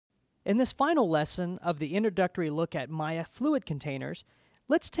In this final lesson of the introductory look at Maya fluid containers,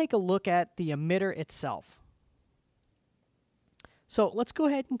 let's take a look at the emitter itself. So let's go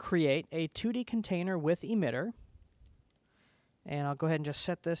ahead and create a 2D container with emitter. And I'll go ahead and just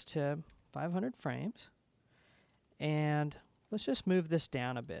set this to 500 frames. And let's just move this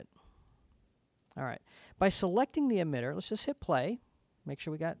down a bit. All right. By selecting the emitter, let's just hit play. Make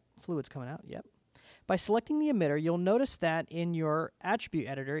sure we got fluids coming out. Yep. By selecting the emitter, you'll notice that in your attribute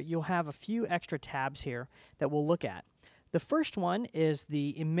editor, you'll have a few extra tabs here that we'll look at. The first one is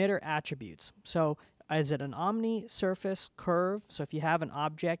the emitter attributes. So is it an omni, surface, curve? So if you have an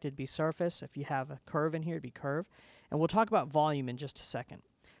object, it'd be surface. If you have a curve in here, it'd be curve. And we'll talk about volume in just a second.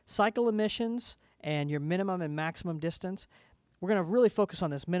 Cycle emissions and your minimum and maximum distance. We're going to really focus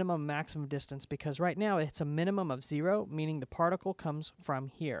on this minimum and maximum distance because right now it's a minimum of 0, meaning the particle comes from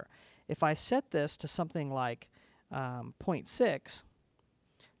here. If I set this to something like 0.6,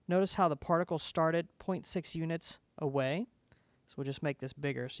 notice how the particle started 0.6 units away. So we'll just make this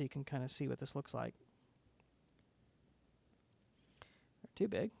bigger so you can kind of see what this looks like. Too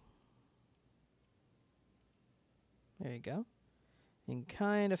big. There you go. You can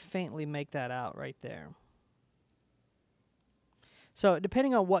kind of faintly make that out right there. So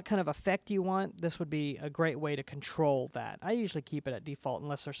depending on what kind of effect you want, this would be a great way to control that. I usually keep it at default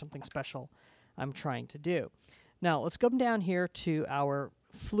unless there's something special I'm trying to do. Now let's go down here to our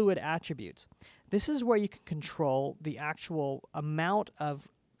fluid attributes. This is where you can control the actual amount of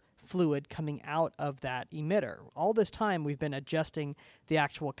fluid coming out of that emitter. All this time we've been adjusting the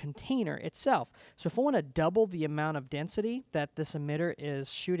actual container itself. So if I want to double the amount of density that this emitter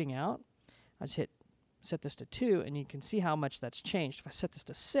is shooting out, I just set this to 2 and you can see how much that's changed. If I set this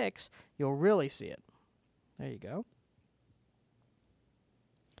to 6, you'll really see it. There you go.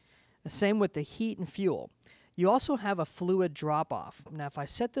 The same with the heat and fuel. You also have a fluid drop-off. Now if I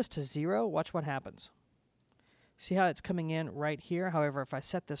set this to 0, watch what happens. See how it's coming in right here? However, if I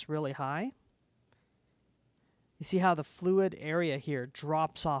set this really high, you see how the fluid area here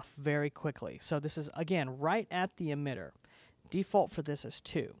drops off very quickly. So this is, again, right at the emitter. Default for this is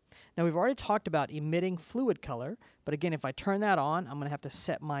 2. Now we've already talked about emitting fluid color, but again, if I turn that on, I'm going to have to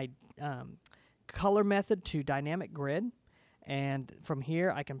set my color method to dynamic grid. And from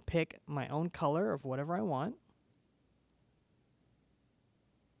here, I can pick my own color of whatever I want.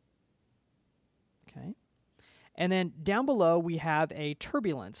 Okay. And then down below, we have a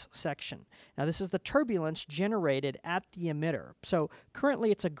turbulence section. Now, this is the turbulence generated at the emitter. So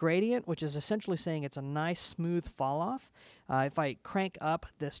currently, it's a gradient, which is essentially saying it's a nice, smooth fall-off. If I crank up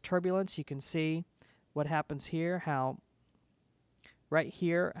this turbulence, you can see what happens here, how right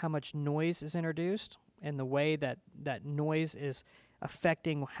here, how much noise is introduced, and the way that that noise is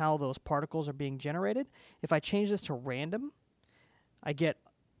affecting how those particles are being generated. If I change this to random, I get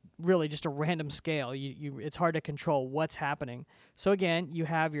really just a random scale. It's hard to control what's happening. So again, you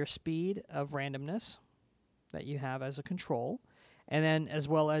have your speed of randomness that you have as a control, and then as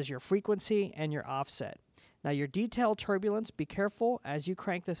well as your frequency and your offset. Now your detail turbulence, be careful as you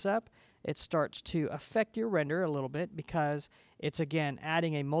crank this up, it starts to affect your render a little bit because it's again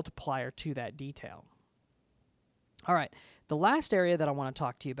adding a multiplier to that detail. All right, the last area that I want to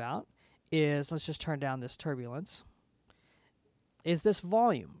talk to you about is, let's just turn down this turbulence, is this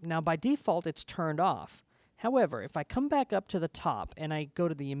volume. Now by default it's turned off. However, if I come back up to the top and I go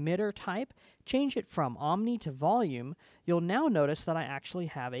to the emitter type, change it from omni to volume, you'll now notice that I actually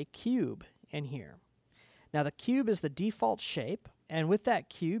have a cube in here. Now the cube is the default shape, and with that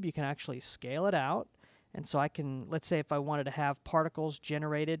cube you can actually scale it out. And so I can, let's say if I wanted to have particles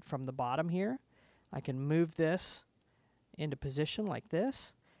generated from the bottom here, I can move this into position like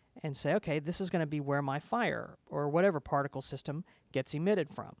this and say, okay, this is going to be where my fire or whatever particle system gets emitted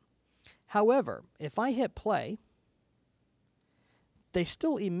from. However, if I hit play, they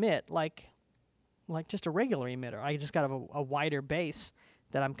still emit like just a regular emitter. I just got a wider base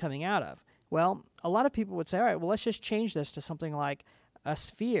that I'm coming out of. Well, a lot of people would say, all right, well, let's just change this to something like a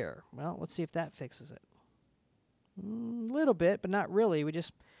sphere. Well, let's see if that fixes it. A little bit, but not really. We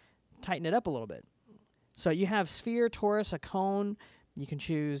just tighten it up a little bit. So you have sphere, torus, a cone. You can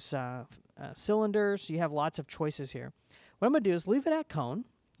choose cylinders. You have lots of choices here. What I'm going to do is leave it at cone,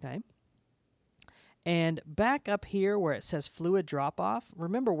 okay? And back up here where it says fluid drop-off,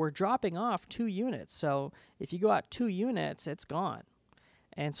 remember we're dropping off 2 units. So if you go out 2 units, it's gone.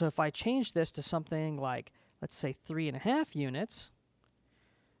 And so if I change this to something like, let's say 3.5 units,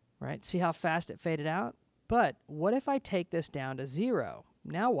 right? See how fast it faded out? But what if I take this down to 0?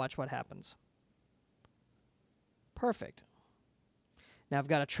 Now watch what happens. Perfect. Now I've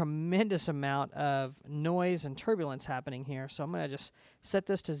got a tremendous amount of noise and turbulence happening here, so I'm going to just set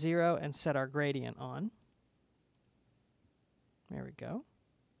this to 0 and set our gradient on. There we go.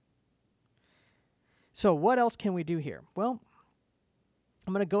 So what else can we do here? Well,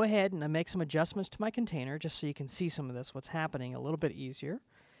 I'm going to go ahead and make some adjustments to my container just so you can see some of this, what's happening a little bit easier.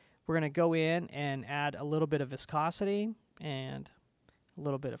 We're going to go in and add a little bit of viscosity and a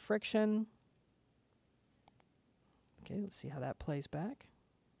little bit of friction. Okay, let's see how that plays back.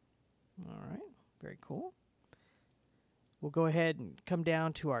 All right, very cool. We'll go ahead and come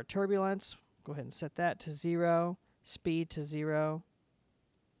down to our turbulence. Go ahead and set that to 0, speed to 0.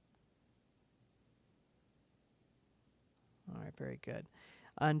 All right, very good.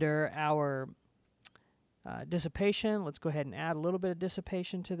 Under our dissipation, let's go ahead and add a little bit of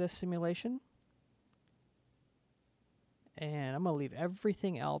dissipation to this simulation. And I'm going to leave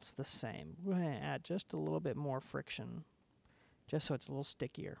everything else the same. We're going to add just a little bit more friction, just so it's a little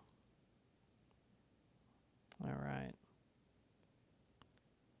stickier. All right.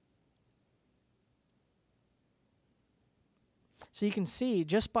 So you can see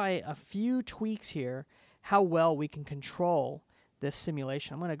just by a few tweaks here how well we can control this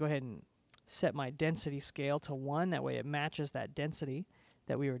simulation. I'm going to go ahead and set my density scale to 1. That way it matches that density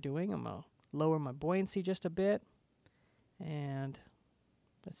that we were doing. I'm going to lower my buoyancy just a bit. And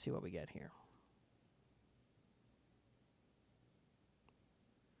let's see what we get here.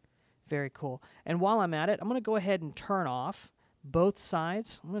 Very cool. And while I'm at it, I'm going to go ahead and turn off both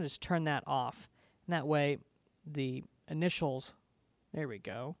sides. I'm going to just turn that off. And that way the initials, there we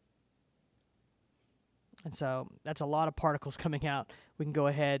go. And so that's a lot of particles coming out. We can go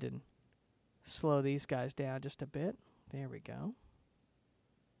ahead and slow these guys down just a bit. There we go.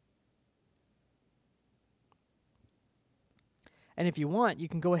 And if you want, you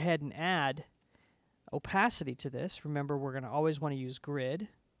can go ahead and add opacity to this. Remember, we're going to always want to use grid.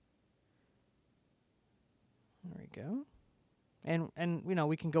 There we go. And you know,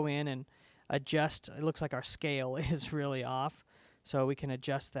 we can go in and adjust. It looks like our scale is really off, so we can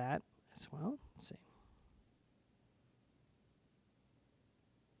adjust that as well. Let's see.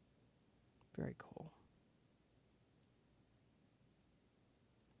 Very cool.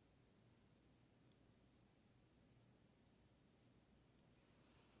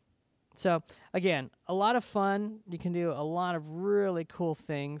 So again, a lot of fun. You can do a lot of really cool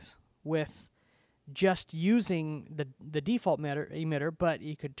things with just using the default emitter, but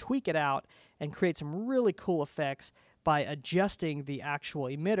you could tweak it out and create some really cool effects by adjusting the actual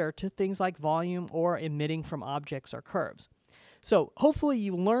emitter to things like volume or emitting from objects or curves. So hopefully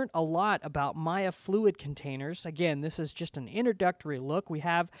you learned a lot about Maya fluid containers. Again, this is just an introductory look. We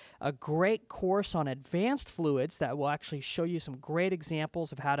have a great course on advanced fluids that will actually show you some great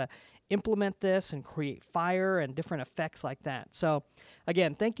examples of how to implement this and create fire and different effects like that. So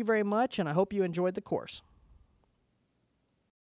again, thank you very much, and I hope you enjoyed the course.